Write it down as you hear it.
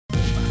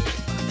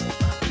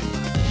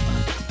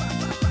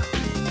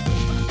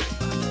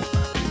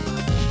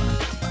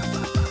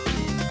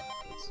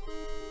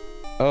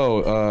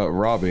Oh,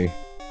 Robbie.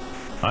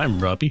 I'm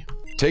Robbie.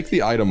 Take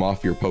the item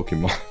off your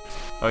Pokemon.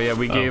 Oh yeah,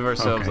 we gave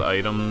ourselves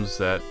items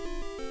that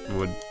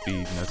would be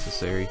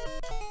necessary.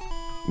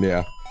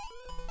 Yeah.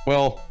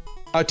 Well,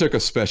 I took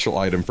a special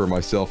item for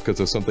myself because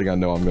of something I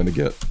know I'm going to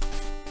get.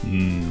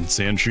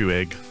 Sandshrew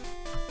egg.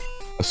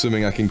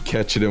 Assuming I can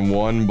catch it in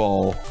one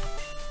ball.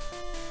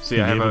 See,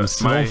 I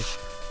have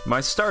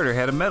my starter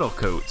had a metal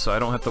coat, so I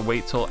don't have to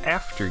wait till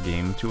after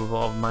game to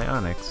evolve my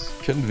Onyx.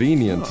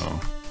 Convenient.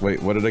 Oh. Wait,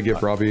 what did I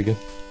give Robbie again?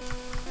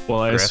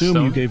 Well, I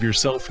assume you gave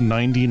yourself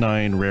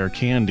 99 rare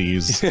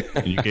candies,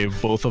 and you gave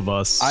both of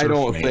us I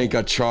don't think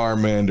a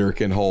Charmander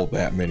can hold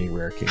that many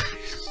rare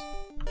candies.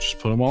 Just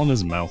put them all in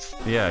his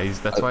mouth. Yeah,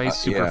 that's why he's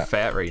super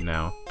fat right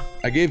now.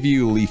 I gave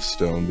you Leaf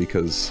Stone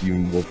because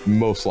you will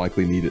most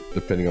likely need it,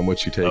 depending on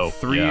what you take. Oh,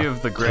 three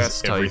of the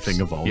grass types.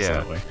 Everything evolves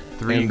that way.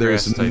 Three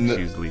grass types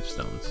use Leaf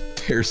Stones.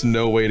 There's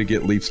no way to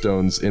get Leaf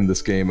Stones in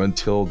this game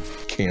until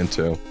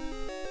Kanto.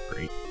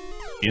 Great.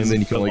 And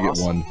then you can only get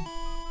one.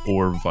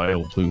 Or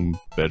Vileplume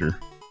better.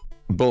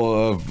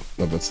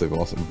 Let's say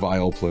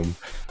Vileplume.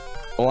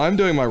 Well, I'm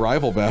doing my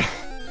rival battle.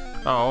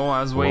 Oh,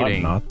 I was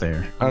waiting. I'm not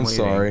there. I'm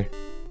sorry.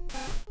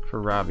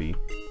 For Robbie.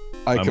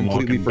 I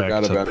completely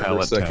forgot about it for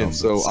a second,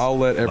 so I'll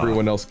let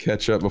everyone else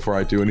catch up before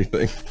I do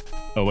anything.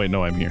 Oh wait,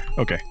 no, I'm here.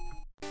 Okay.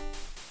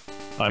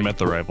 I'm at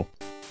the rival.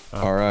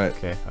 Oh, alright.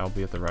 Okay, I'll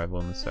be at the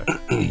rival in a sec.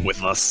 With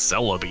a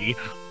Celebi.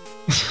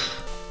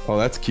 Oh,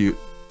 that's cute.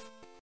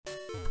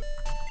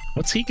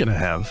 What's he gonna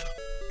have?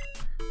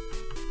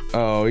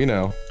 Oh, you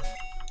know.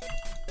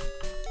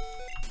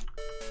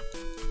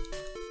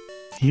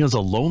 He has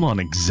a Lolon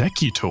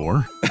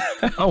Executor?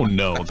 Oh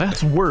no,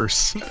 that's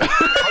worse.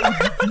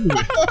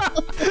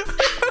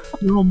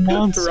 You're a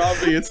monster.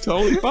 Robbie, it's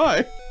totally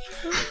fine.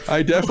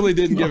 I definitely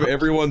didn't give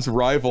everyone's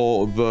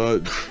rival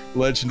the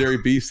legendary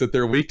beast that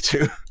they're weak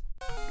to.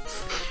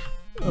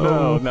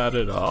 No, not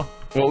at all.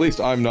 Well, at least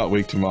I'm not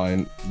weak to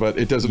mine, but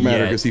it doesn't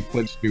matter because he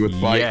flinched me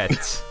with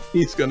bite.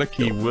 He's gonna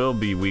kill me. He will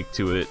be weak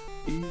to it.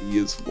 He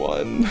is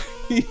one.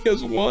 He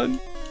has one.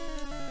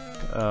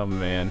 Oh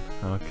man.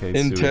 Okay.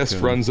 In test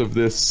runs of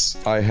this,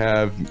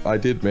 I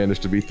did manage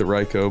to beat the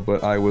Raikou,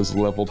 but I was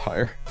leveled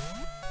higher.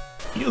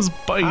 He has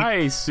bite.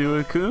 Hi,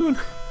 Suicune.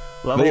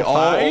 Level they 5?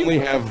 all only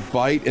have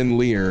bite and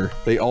leer.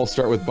 They all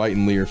start with bite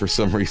and leer for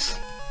some reason.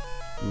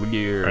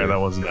 Leer. Alright, that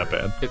wasn't that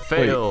bad. It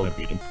failed. Wait, I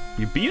beat him.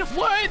 You beat him?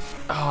 What?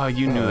 Oh,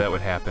 you knew that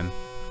would happen.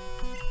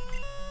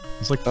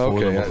 It's like 4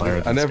 levels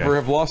higher than I this never guy.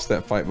 have lost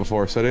that fight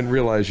before, so I didn't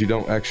realize you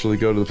don't actually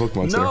go to the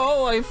Pokemon Center.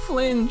 No, I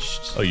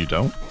flinched. Oh, you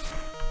don't?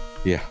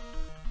 Yeah.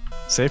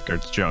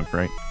 Safeguard's junk,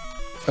 right?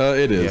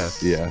 It is.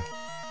 Yes. Yeah.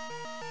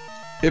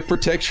 It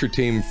protects your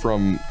team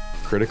from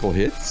critical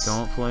hits.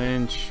 Don't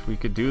flinch. We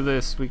could do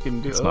this. We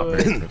can do it. It's not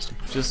very interesting.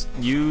 Just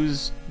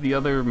use the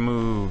other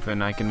move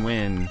and I can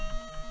win.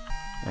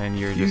 And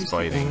you're just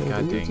fighting.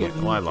 God dang it.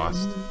 Well, I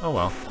lost. Oh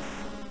well.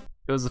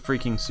 It was the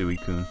freaking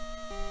Suicune.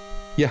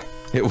 Yeah,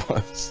 it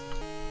was.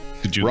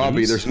 Did you Robbie,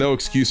 lose? there's no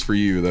excuse for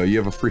you, though. You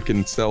have a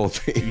freaking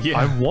Celebi. Yeah.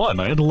 I won.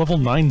 I had a level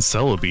 9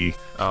 Celebi.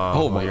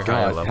 Oh my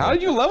god. How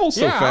did you level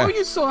so fast? How are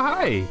you so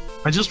high?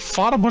 I just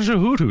fought a bunch of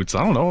Hoothoots.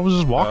 I don't know. I was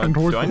just walking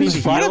towards do I the need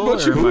to Fight a heal,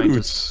 bunch or of am I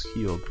Hoothoots. just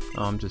healed?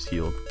 Oh, I'm just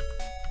healed.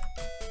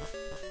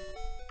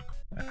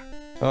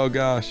 Oh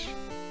gosh.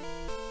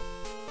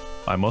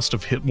 I must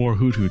have hit more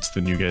Hoothoots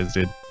than you guys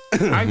did.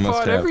 I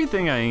fought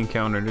everything I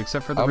encountered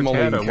except for the I'm Rattata.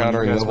 only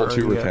encountering when you guys level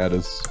 2 were already at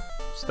Rattatas.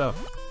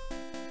 Stuff.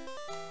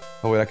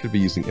 Oh wait, I could be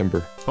using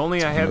Ember. If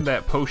only I had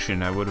that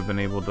potion, I would have been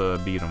able to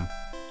beat him.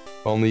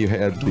 If only you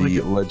had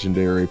the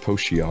legendary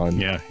Potion.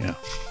 Yeah, yeah.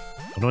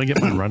 How do I get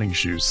my running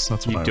shoes?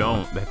 That's what You I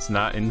don't. want. That's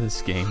not in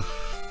this game.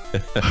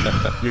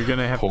 You're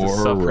gonna have to Poor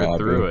suffer Robbie.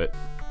 through it.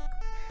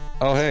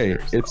 Oh hey,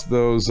 it's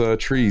those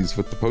trees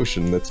with the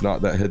potion that's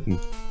not that hidden.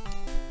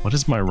 What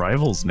is my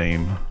rival's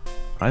name?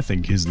 I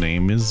think his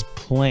name is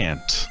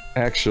Plant.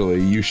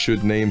 Actually, you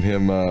should name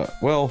him,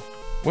 well,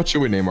 what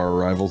should we name our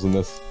rivals in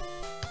this?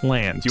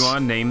 Plant. Do you want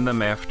to name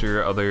them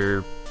after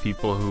other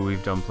people who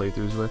we've done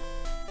playthroughs with?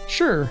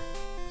 Sure.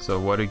 So,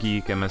 What a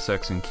Geek,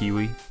 MSX, and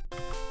Kiwi?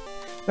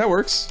 That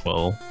works.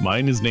 Well,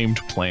 mine is named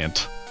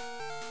Plant.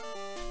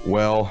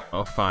 Well,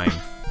 Oh, fine.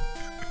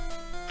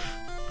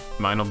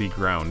 Mine will be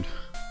Ground.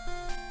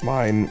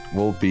 mine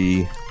will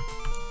be...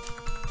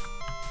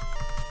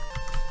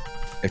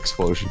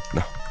 Explosion.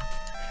 No.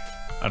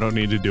 I don't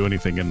need to do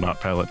anything and not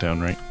pilot down,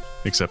 right?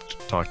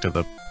 Except talk to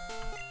the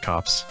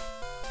cops.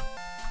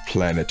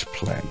 Planet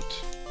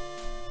Plant.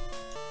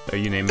 Are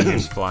you naming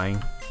yours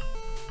Flying?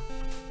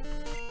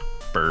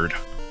 Bird.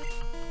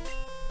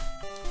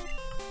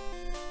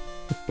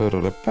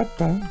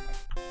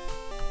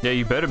 Yeah,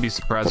 you better be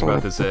surprised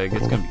about this egg.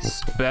 It's gonna be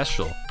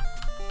special.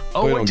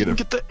 Oh, We I don't get didn't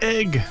get the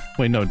egg!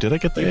 Wait, no, did I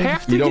get the You egg?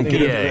 have to You don't get get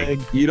the it.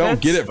 egg. You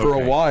don't get it for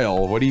okay. a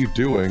while. What are you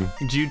doing?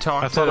 Did you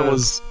talk I to... thought it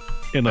was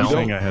in a No.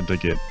 thing I had to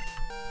get.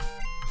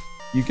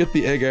 You get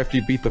the egg after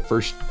you beat the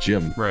first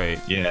gym. Right.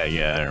 Yeah,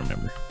 yeah, I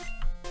remember.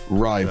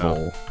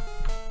 Rival.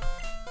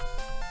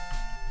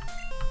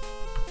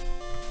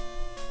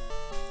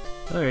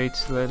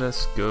 Alright, let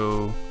us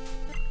go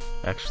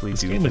actually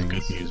this do game things.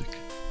 has good music.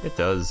 It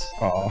does.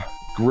 Aw,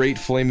 great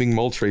flaming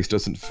Moltres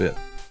doesn't fit.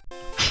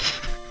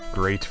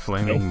 Great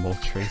flaming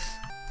Moltres.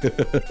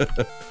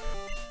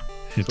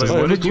 It Wait, doesn't-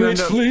 what did you great end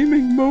up?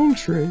 flaming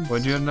Moltres. What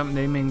did you end up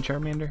naming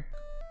Charmander?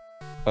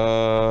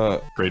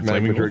 Great Magma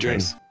flaming Dragoon.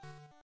 Moltres.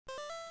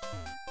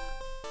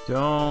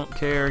 Don't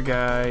care,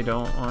 guy.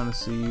 Don't want to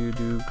see you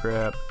do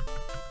crap.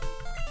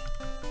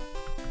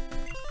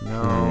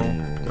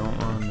 No, don't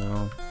want to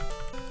know.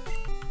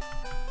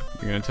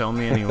 You're gonna tell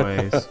me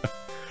anyways.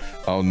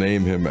 I'll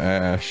name him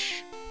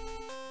Ash.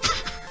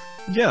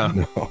 Yeah,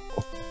 No.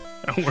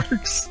 that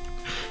works.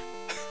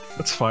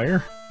 That's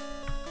fire.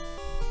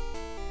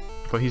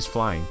 But he's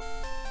flying.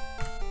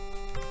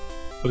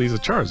 But he's a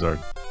Charizard.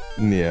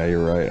 Yeah,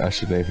 you're right. I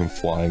should name him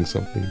Flying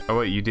something. Oh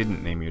wait, you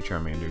didn't name your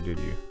Charmander, did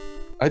you?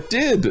 I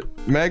did!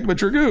 Magma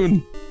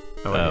Dragoon!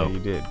 Oh, yeah, you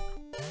did.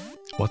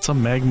 What's a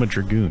Magma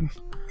Dragoon?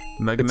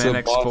 Mega It's Man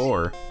a boss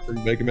X4.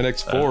 from Mega Man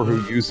X4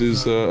 who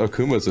uses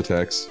Akuma's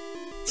attacks.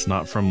 It's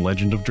not from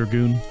Legend of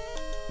Dragoon?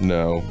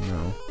 No,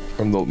 No.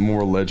 from the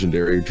more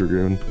legendary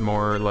Dragoon.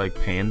 More like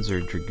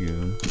Panzer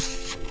Dragoon.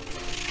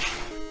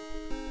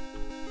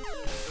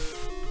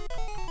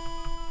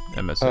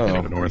 MSI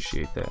Oh. can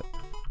appreciate that.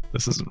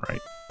 This isn't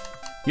right.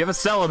 You have a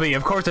Celebi,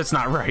 of course it's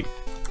not right.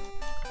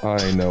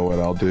 I know what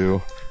I'll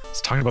do. I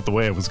was talking about the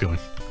way I was going.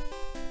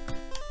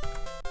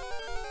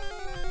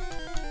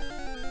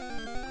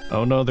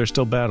 Oh no, they're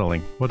still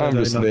battling. What I'm did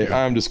I just, not do?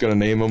 I'm just gonna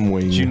name him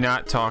Wing. Did you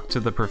not talk to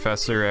the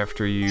professor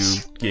after you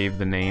gave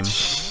the name?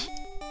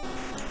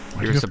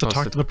 Why do you have to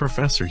talk to the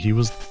professor? He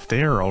was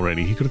there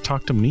already. He could have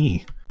talked to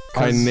me.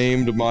 I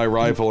named my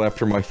rival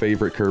after my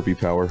favorite Kirby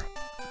power.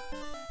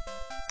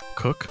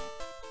 Cook?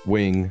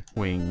 Wing.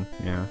 Wing,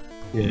 yeah.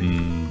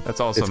 Mm, That's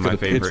also It's my gonna-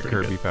 it's favorite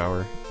pretty Kirby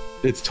power.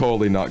 It's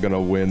totally not gonna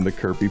win the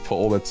Kirby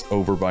poll. That's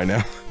over by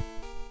now.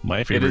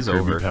 my favorite is Kirby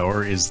over.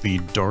 power is the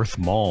Darth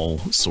Maul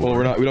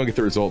sword. Well, we don't get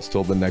the results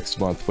till the next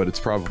month, but it's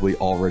probably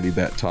already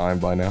that time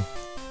by now.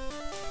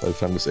 By the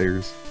time this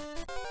airs.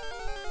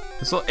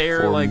 This will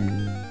air like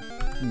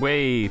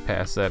way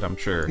past that, I'm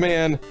sure.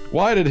 Man,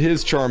 why did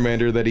his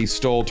Charmander that he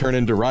stole turn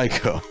into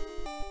Raikou?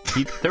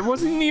 There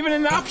wasn't even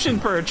an option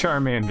for a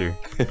Charmander.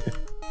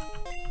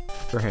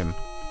 For him.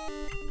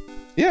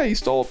 Yeah, he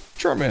stole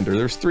Charmander.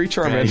 There's 3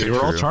 Charmanders. they were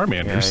all True.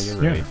 Charmanders. Yeah,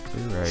 you're right.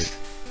 You're right.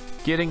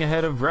 Getting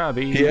ahead of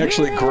Robbie. He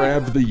actually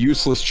grabbed the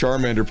useless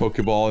Charmander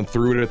Pokeball and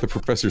threw it at the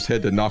professor's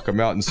head to knock him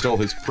out and stole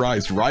his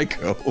prized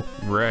Raikou.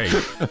 Right.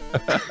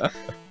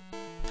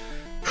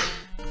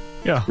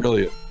 Yeah.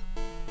 Brilliant.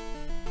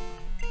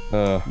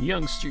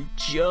 Youngster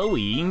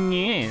Joey,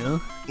 yeah.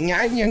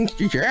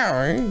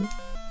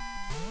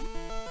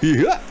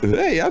 Yeah.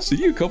 Hey, I've seen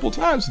you a couple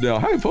times now.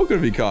 How many Pokemon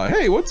have you caught?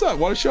 Hey, what's up?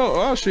 Want to show?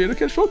 I'll show you how to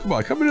catch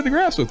Pokemon. Come into the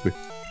grass with me.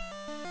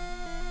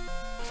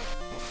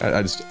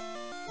 I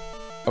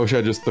wish I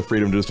had just the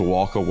freedom to just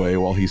walk away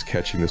while he's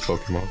catching this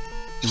Pokemon.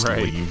 Just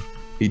Right. leave.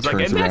 He It's like,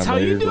 turns and around that's how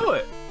later, you do but-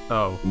 it.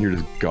 Oh. and you're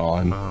just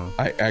gone. Oh.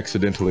 I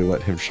accidentally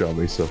let him show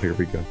me, so here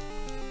we go.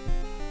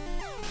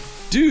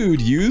 Dude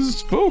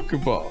used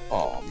Pokeball.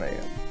 Oh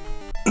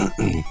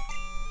man.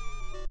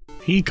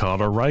 He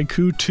caught a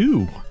Raikou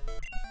too.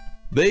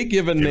 They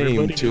give a name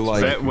Everybody to gets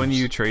like Is that when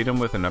you trade him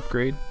with an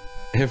upgrade?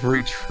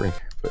 every trainer,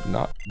 but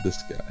not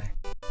this guy.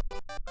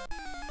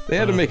 They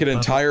had to make an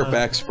entire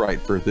back sprite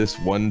for this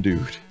one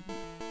dude.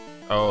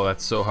 Oh,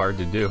 that's so hard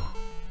to do.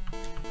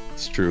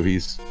 It's true,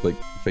 he's like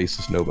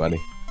faces nobody.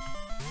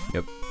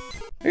 Yep.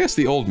 I guess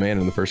the old man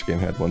in the first game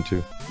had one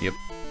too. Yep.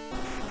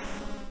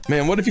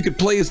 Man, what if you could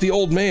play as the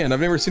old man? I've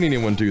never seen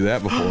anyone do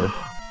that before.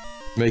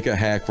 Make a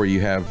hack where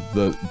you have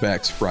the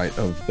back sprite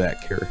of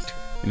that character.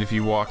 And if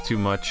you walk too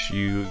much,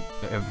 you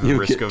have the You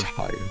risk get of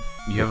tired.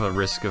 you have a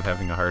risk of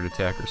having a heart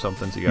attack or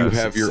something. So you You gotta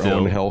have sit your still.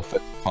 own health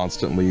that's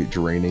constantly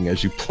draining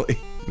as you play.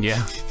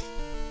 Yeah.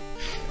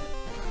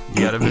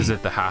 You gotta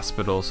visit the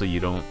hospital so you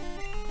don't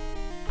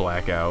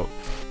black out.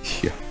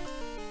 Yeah.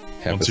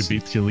 Have Once a you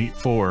beat the Elite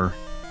Four,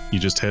 you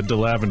just head to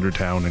Lavender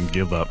Town and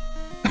give up.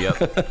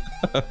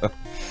 Yep.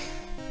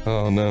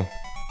 Oh no.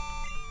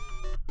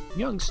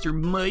 Youngster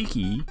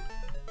Mikey.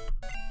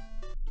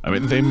 I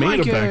mean, they made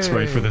a Mikey!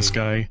 backstory for this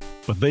guy,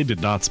 but they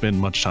did not spend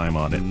much time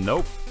on it.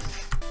 Nope.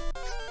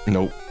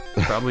 Nope.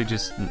 Probably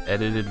just an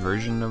edited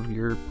version of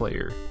your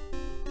player.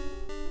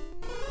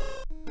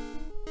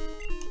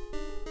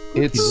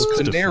 He It's looks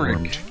generic.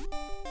 deformed.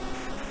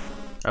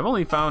 I've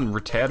only found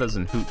Rattatas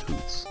and Hoot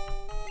Hoots.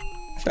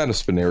 Kind of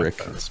Spineric.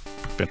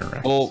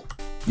 Spinnerack. Well,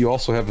 you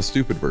also have a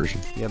stupid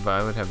version. Yeah, but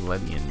I would have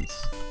Ledians.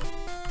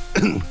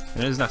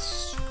 And it's not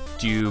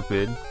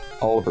stupid.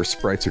 All of our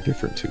sprites are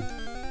different too.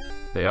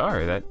 They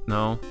are. That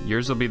no.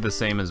 Yours will be the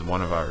same as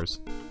one of ours.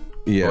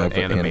 Yeah, Or but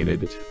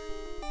animated.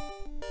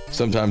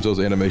 Sometimes those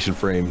animation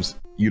frames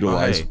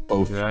utilize hey,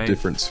 both did I-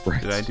 different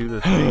sprites. Did I do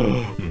the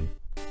thing?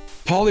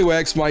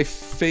 Poliwag's my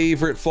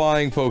favorite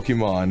flying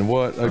Pokemon.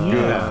 What a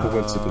good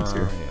coincidence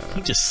here. Yeah.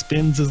 He just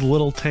spins his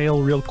little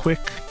tail real quick,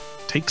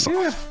 takes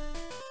Yeah, off.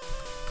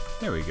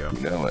 There we go.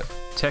 you know it.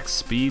 Text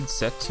speed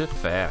set to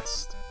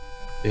fast.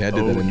 Yeah, I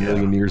did that a yeah.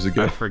 million years I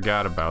ago.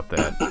 forgot about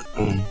that.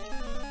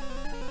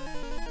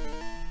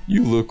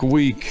 You look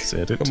weak.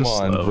 Set it Come to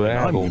on, slow.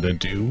 I'm gonna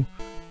do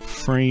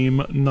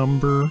frame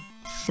number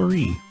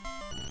 3.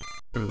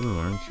 Ooh,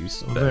 aren't you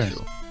special? there.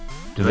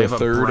 Do they have a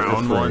third brown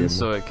frame. one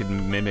so it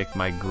can mimic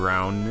my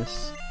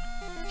brownness?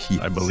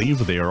 I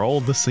believe they are all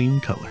the same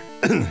color.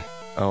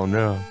 Oh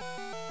no.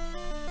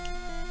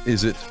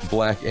 Is it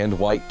black and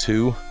white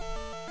too?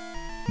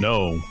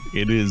 No,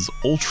 it is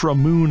Ultra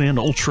Moon and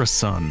Ultra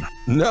Sun.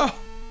 No.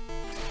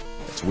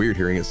 It's weird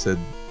hearing it said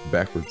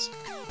backwards.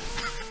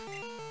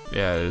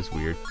 Yeah, it is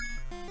weird.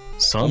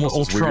 Sun, Almost as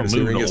Ultra, weird as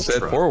Moon, hearing it Ultra.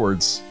 said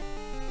forwards.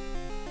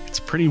 It's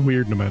pretty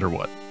weird no matter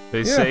what.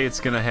 They say it's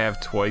gonna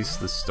have twice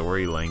the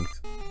story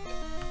length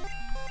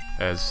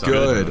as Sun.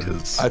 Good.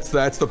 Because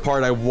That's the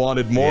part I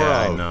wanted more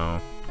yeah, of. I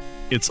know.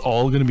 it's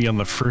all going to be on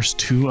the first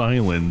 2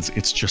 islands.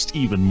 It's just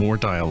even more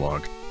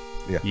dialogue.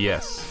 Yeah.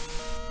 Yes.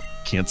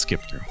 Can't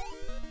skip through.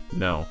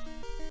 No.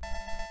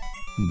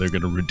 They're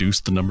going to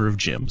reduce the number of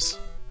gyms.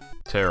 Or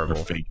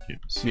Terrible. fake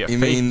gyms. Yeah, You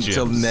fake mean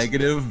till gyms.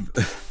 negative?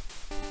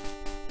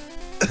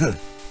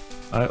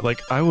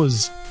 I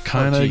was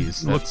kind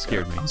of that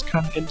scared me. I was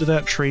kind of into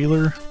that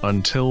trailer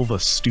until the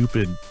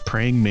stupid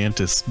praying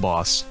mantis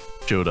boss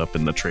showed up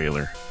in the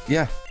trailer.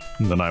 Yeah.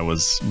 And then I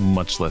was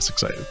much less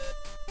excited.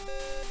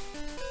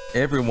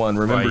 Everyone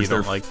remembers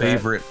their like that?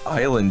 favorite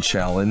island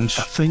challenge.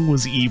 That thing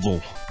was evil.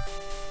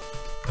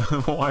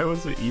 Why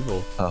was it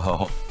evil?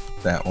 Oh,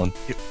 that one.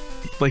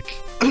 Like,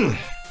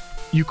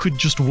 you could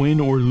just win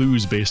or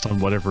lose based on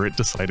whatever it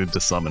decided to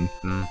summon.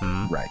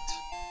 Mm-hmm. Right.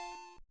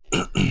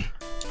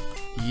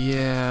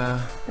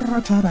 Yeah.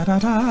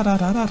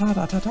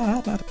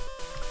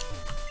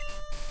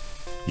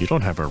 You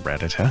don't have a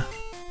Rattata.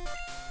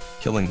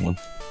 Killing one.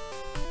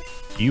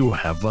 You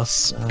have a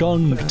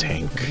skunk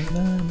tank.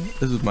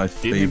 This is my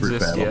favorite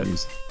exist battle yet.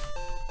 music.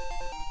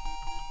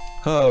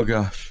 Oh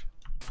gosh.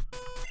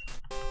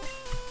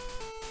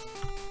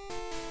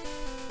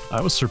 I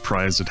was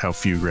surprised at how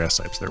few grass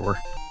types there were.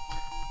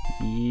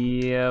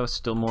 Yeah,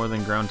 still more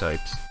than ground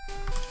types.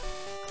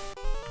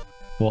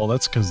 Well,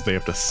 that's because they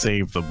have to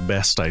save the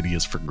best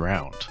ideas for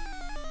ground.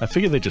 I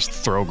figure they just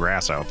throw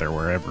grass out there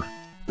wherever.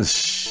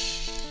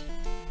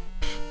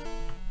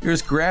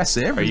 There's grass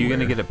everywhere. Are you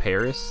gonna get a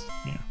Paris?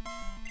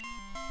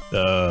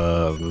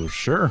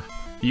 Sure.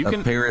 You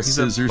a pair of he's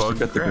a scissors to bug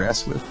cut the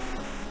grass with?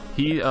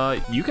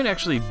 You can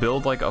actually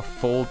build like a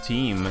full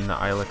team in the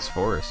Ilex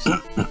Forest.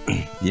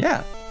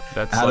 Yeah.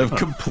 That's Out like of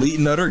complete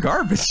and utter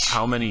garbage.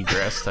 how many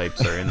grass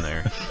types are in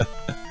there.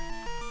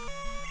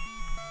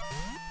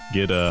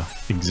 Get a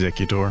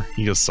Executor.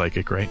 He goes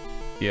Psychic, right?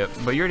 Yep,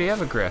 but you already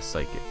have a grass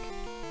psychic.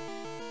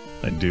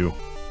 I do.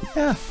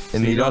 Yeah.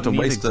 And you don't have to need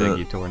waste a...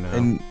 Executor now.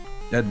 And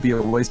that'd be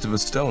a waste of a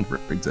stone for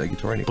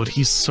Executor anyway. But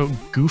he's so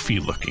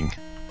goofy looking.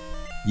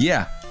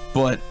 Yeah,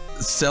 but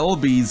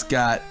Selby's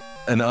got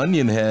an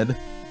onion head.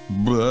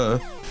 Blah.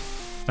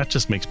 That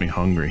just makes me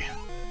hungry.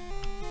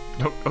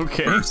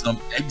 Okay. For some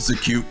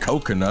execute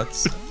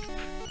coconuts.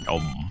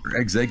 For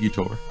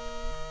Executor.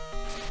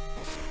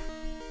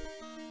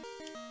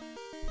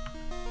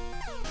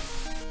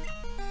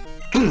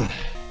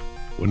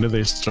 When do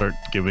they start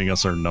giving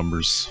us our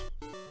numbers?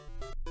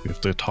 We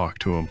have to talk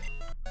to them.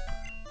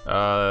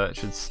 It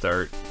should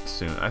start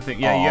soon. I think,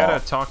 yeah, you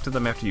gotta talk to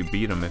them after you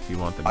beat them if you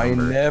want the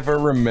number. I never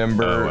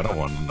remember I don't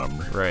want a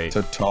number. Right.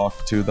 to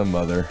talk to the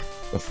mother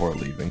before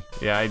leaving.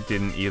 Yeah, I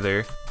didn't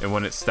either. And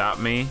when it stopped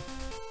me...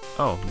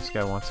 Oh, this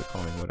guy wants to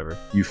call me, whatever.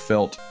 You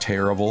felt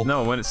terrible.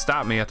 No, when it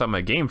stopped me, I thought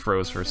my game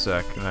froze for a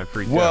sec, and I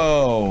freaked out.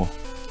 Whoa!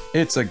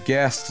 It's a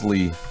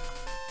ghastly.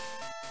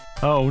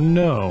 Oh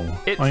no!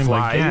 It I'm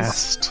flies.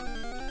 aghast.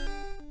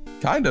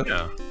 Kind of.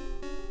 Yeah.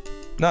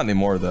 Not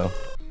anymore, though.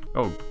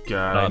 Oh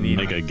god, I need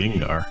Mega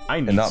Gengar. I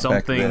need not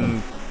back something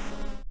then.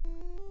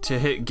 to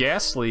hit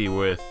Ghastly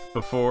with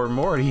before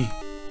Morty.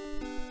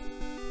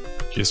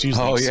 Just use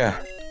Oh, these.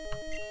 yeah.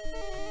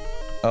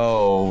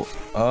 Oh,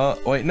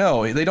 wait,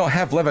 no, they don't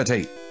have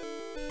Levitate.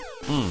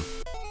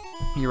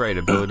 You're right,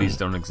 abilities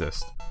don't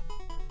exist.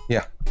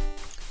 Yeah.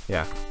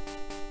 Yeah.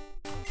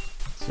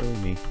 Silly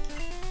me.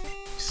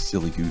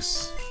 Silly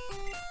goose.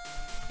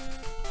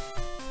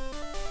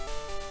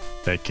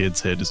 That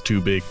kid's head is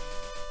too big.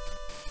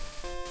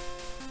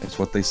 That's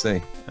what they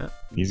say.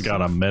 He's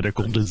got a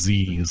medical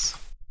disease.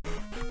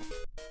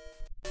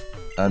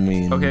 I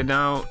mean... Okay,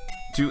 now,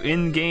 do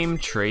in-game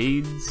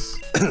trades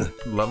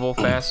level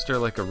faster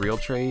like a real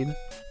trade?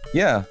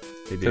 Yeah,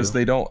 They do. because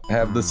they don't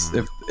have this...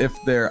 If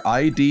their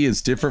ID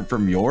is different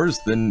from yours,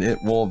 then it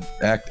will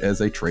act as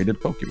a traded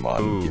Pokemon.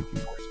 Ooh. And give you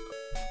more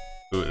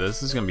stuff. Ooh,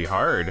 this is gonna be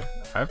hard.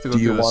 I have to go Do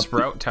you through the want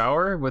Sprout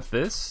Tower with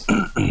this?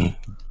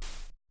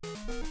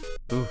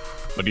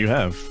 Oof. What do you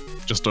have?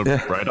 Just a Yeah.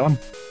 Rhydon?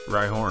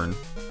 Rhyhorn.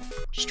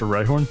 Just a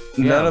Rhyhorn?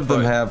 None Yeah, of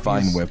them but have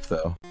Vine he's- Whip,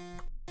 though.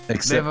 They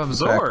Except have the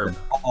fact Absorb.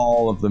 that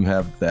all of them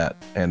have that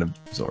and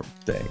Absorb.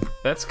 Dang.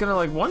 That's gonna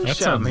like That one-shot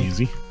sounds me.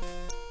 easy.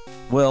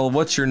 Well,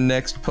 what's your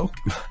next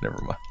Pokemon?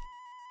 Never mind.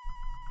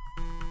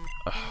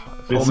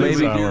 This Well, is maybe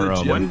do the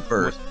our, gym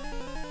first.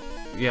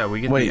 Yeah,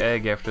 we get Wait. the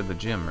egg after the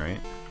gym, right?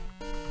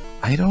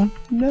 I don't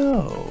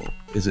know.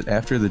 Is it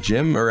after the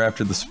gym or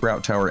after the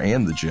Sprout Tower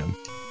and the gym?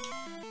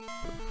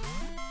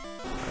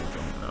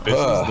 This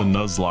is the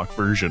Nuzlocke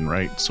version,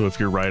 right? So if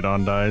your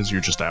Rhydon dies,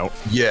 you're just out.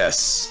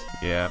 Yes.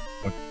 Yeah.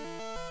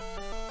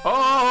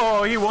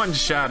 Oh, he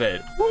one-shot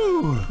it.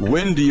 Woo!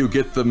 When do you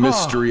get the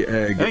mystery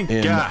egg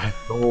in God.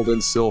 gold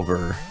and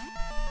silver?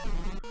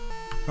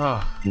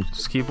 Oh,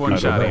 just keep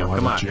one-shotting him.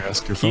 Come on.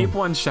 Keep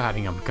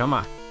one-shotting him. Come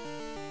on.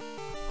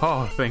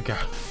 Oh, thank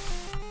God.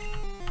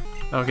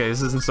 Okay,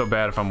 this isn't so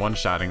bad if I'm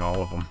one-shotting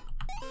all of them.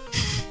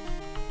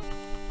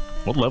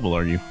 What level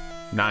are you?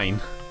 9.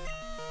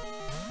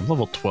 I'm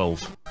level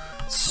 12.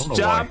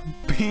 Stop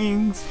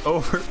being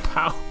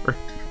overpowered.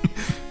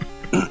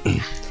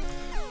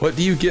 What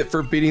do you get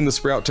for beating the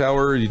Sprout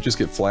Tower? You just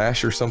get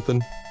Flash or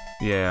something?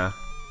 Yeah.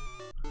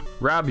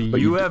 Robbie,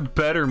 you have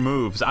better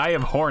moves. I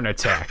have Horn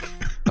Attack.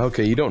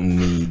 Okay, you don't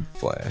need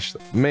Flash.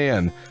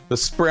 Man, the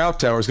Sprout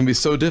Tower is going to be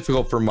so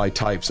difficult for my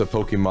types of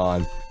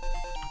Pokemon.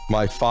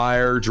 My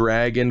Fire,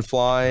 Dragon,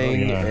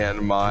 Flying,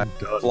 and my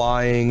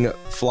Flying.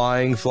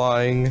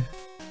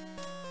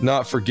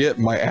 Not forget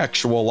my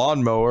actual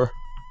Lawnmower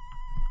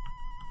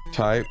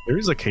type. There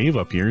is a cave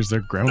up here. Is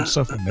there ground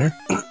stuff in there?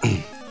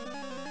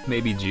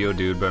 Maybe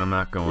Geodude, but I'm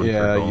not going for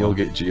Yeah, you'll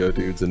get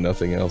Geodudes and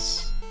nothing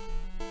else.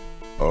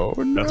 Oh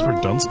no. That's where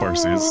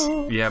Dunsparce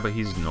is. Yeah, but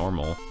he's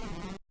normal.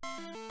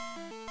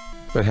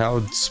 But how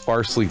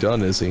sparsely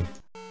done is he?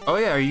 Oh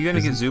yeah, are you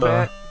gonna get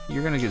Zubat?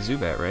 You're gonna get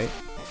Zubat, right?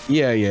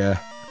 Yeah.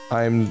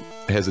 I'm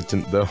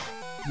hesitant though.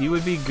 He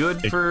would be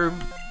good for...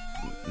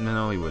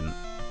 No, he wouldn't.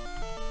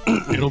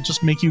 It'll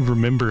just make you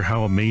remember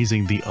how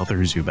amazing the other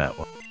Zubat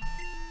was.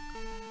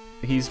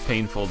 He's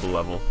painful to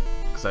level,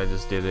 because I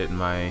just did it in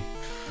my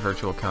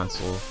Virtual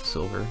Console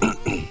Silver.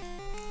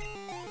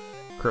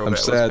 Crobat I'm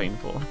sad was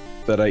painful.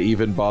 that I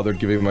even bothered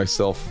giving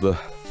myself the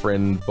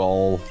friend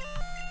ball.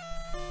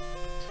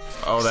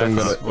 Oh,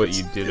 that's what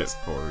you did it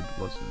for,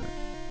 wasn't it?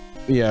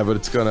 Yeah, but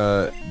it's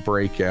gonna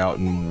break out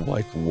in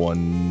like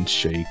one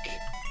shake.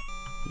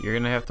 You're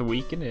gonna have to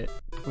weaken it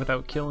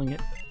without killing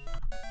it.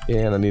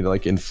 Yeah, and I need to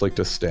like inflict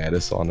a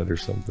status on it or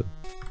something.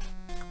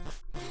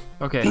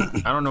 Okay,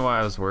 I don't know why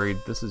I was worried.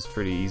 This is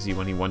pretty easy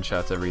when he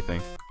one-shots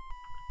everything.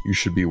 You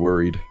should be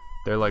worried.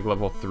 They're like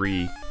level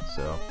 3,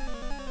 so...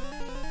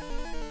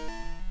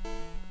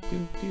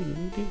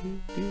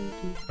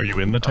 Are you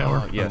in the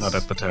tower? Yes. I'm not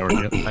at the tower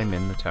yet. I'm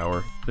in the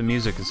tower. The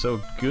music is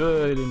so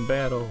good in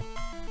battle.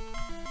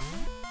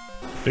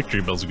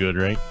 Victory Bell's good,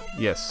 right?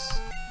 Yes.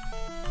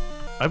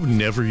 I've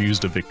never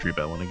used a Victory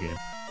Bell in a game.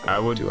 I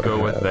would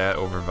go with that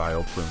over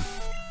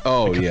Vileplume.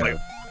 Oh, because yeah. I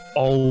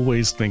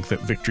always think that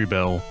Victory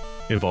Bell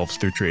evolves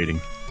through trading.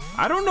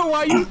 I don't know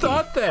why you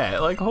thought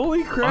that. Like,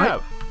 holy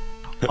crap.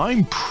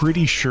 I'm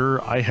pretty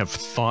sure I have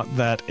thought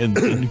that and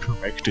been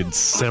corrected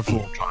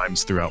several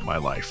times throughout my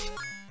life.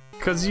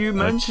 Because you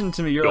mentioned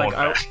to me, you're like,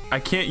 I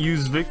can't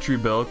use Victory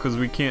Bell because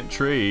we can't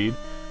trade.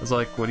 I was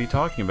like, what are you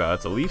talking about?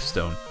 It's a Leaf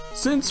Stone.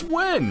 Since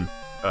when?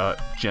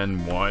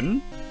 Gen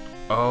 1?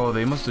 Oh,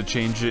 they must have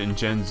changed it in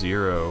Gen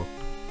 0.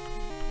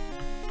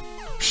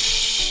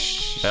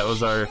 That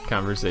was our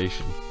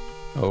conversation.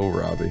 Oh,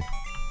 Robbie.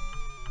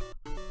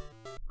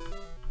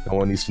 No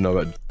one needs to know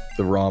about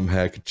the ROM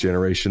hack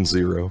Generation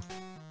 0.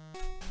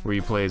 Where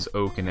you play as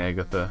Oak and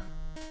Agatha.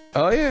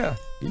 Oh, yeah.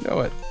 You know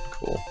it.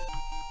 Cool.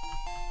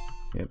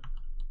 Yep.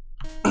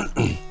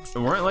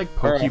 Weren't like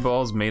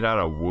Pokeballs made out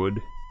of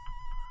wood?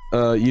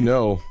 You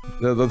know.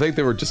 I think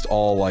they were just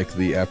all like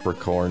the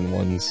apricorn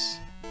ones.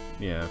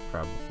 Yeah,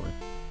 probably.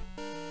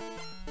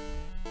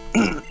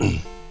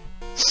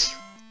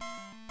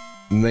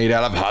 Made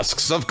out of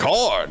husks of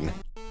corn.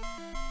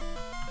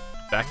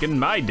 Back in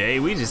my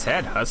day, we just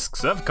had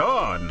husks of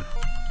corn.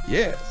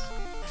 Yes.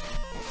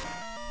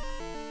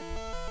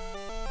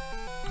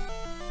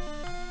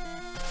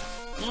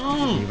 I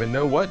didn't even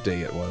know what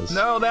day it was.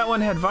 No, that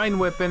one had Vine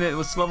Whip in it. It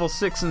was level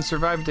 6 and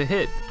survived a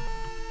hit.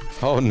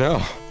 Oh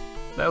no.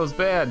 That was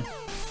bad.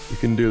 You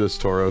can do this,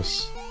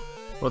 Tauros.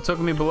 Well, it took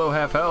me below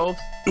half health.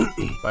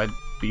 I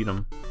beat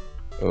him.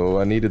 Oh,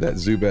 I needed that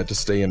Zubat to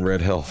stay in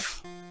red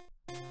health.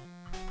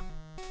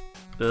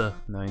 Ugh,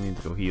 now I need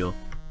to go heal.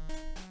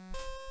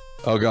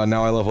 Oh god,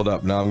 now I leveled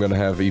up. Now I'm gonna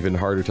have even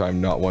harder time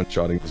not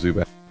one-shotting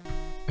Zubat.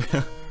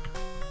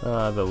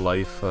 The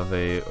life of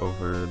a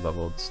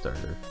over-leveled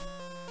starter.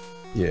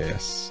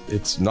 Yes,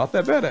 it's not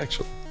that bad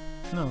actually.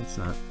 No, it's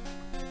not.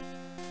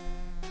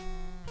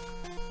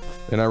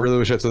 And I really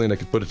wish I had something that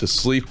could put it to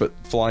sleep, but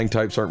flying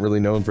types aren't really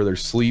known for their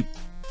sleep.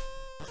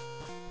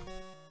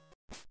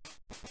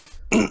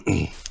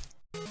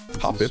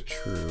 Hop it.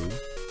 True.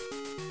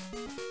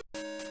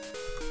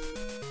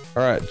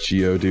 Alright,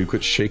 Geodude,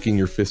 quit shaking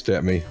your fist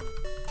at me.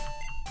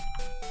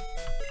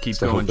 Keep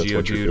going,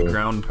 Geodude.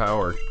 Ground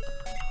power.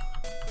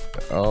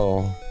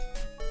 Oh.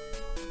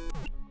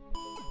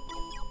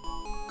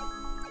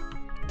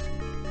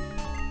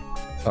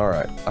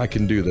 Alright, I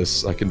can do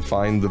this. I can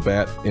find the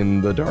bat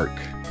in the dark.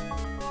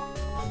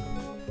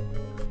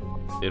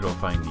 It'll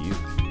find you.